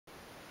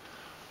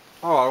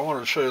Oh, I wanted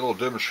to show you a little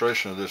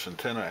demonstration of this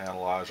antenna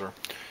analyzer.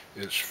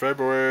 It's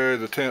February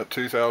the 10th,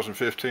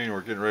 2015.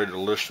 We're getting ready to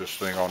list this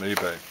thing on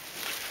eBay.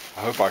 I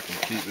hope I can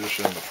keep this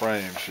in the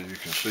frame so you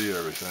can see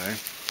everything,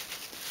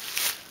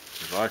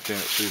 because I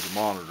can't see the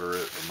monitor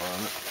at the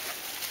moment.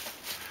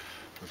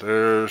 But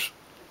there's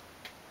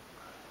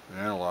the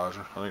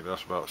analyzer. I think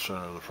that's about the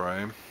center of the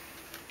frame.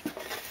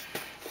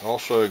 It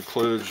also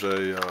includes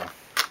a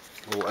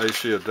little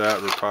AC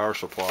adapter power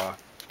supply.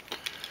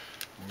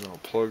 I'm going to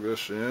plug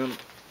this in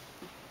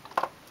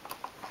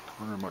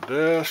under my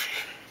desk.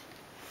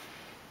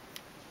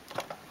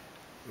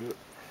 Yep.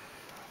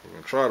 We're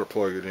going to try to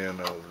plug it in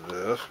out of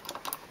the desk.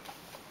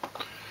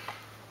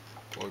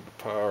 Plug the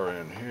power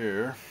in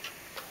here.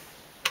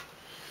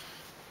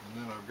 And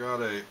then I've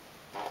got a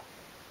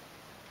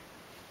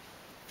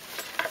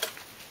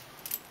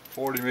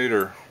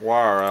 40-meter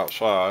wire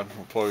outside.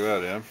 We'll plug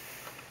that in.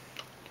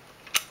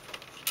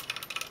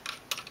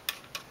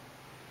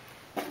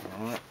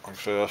 Alright, like I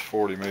say, that's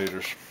 40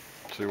 meters.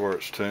 See where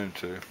it's tuned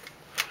to.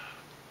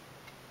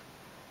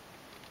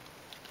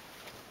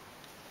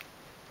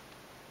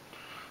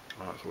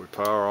 Alright, so we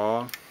power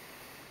on.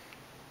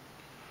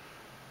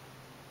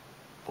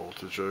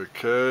 Voltage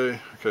okay.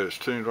 Okay, it's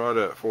tuned right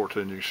at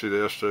 14. You can see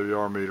the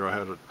SWR meter. I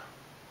had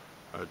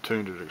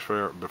tuned it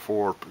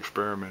before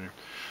experimenting.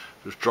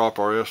 Just drop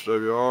our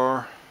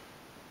SWR.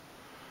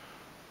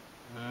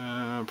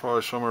 And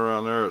probably somewhere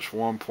around there it's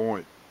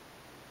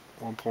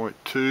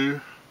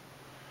 1.2.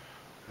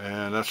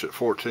 And that's at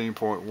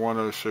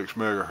 14.106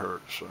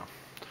 megahertz. So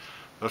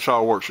that's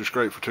how it works. It's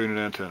great for tuning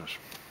antennas.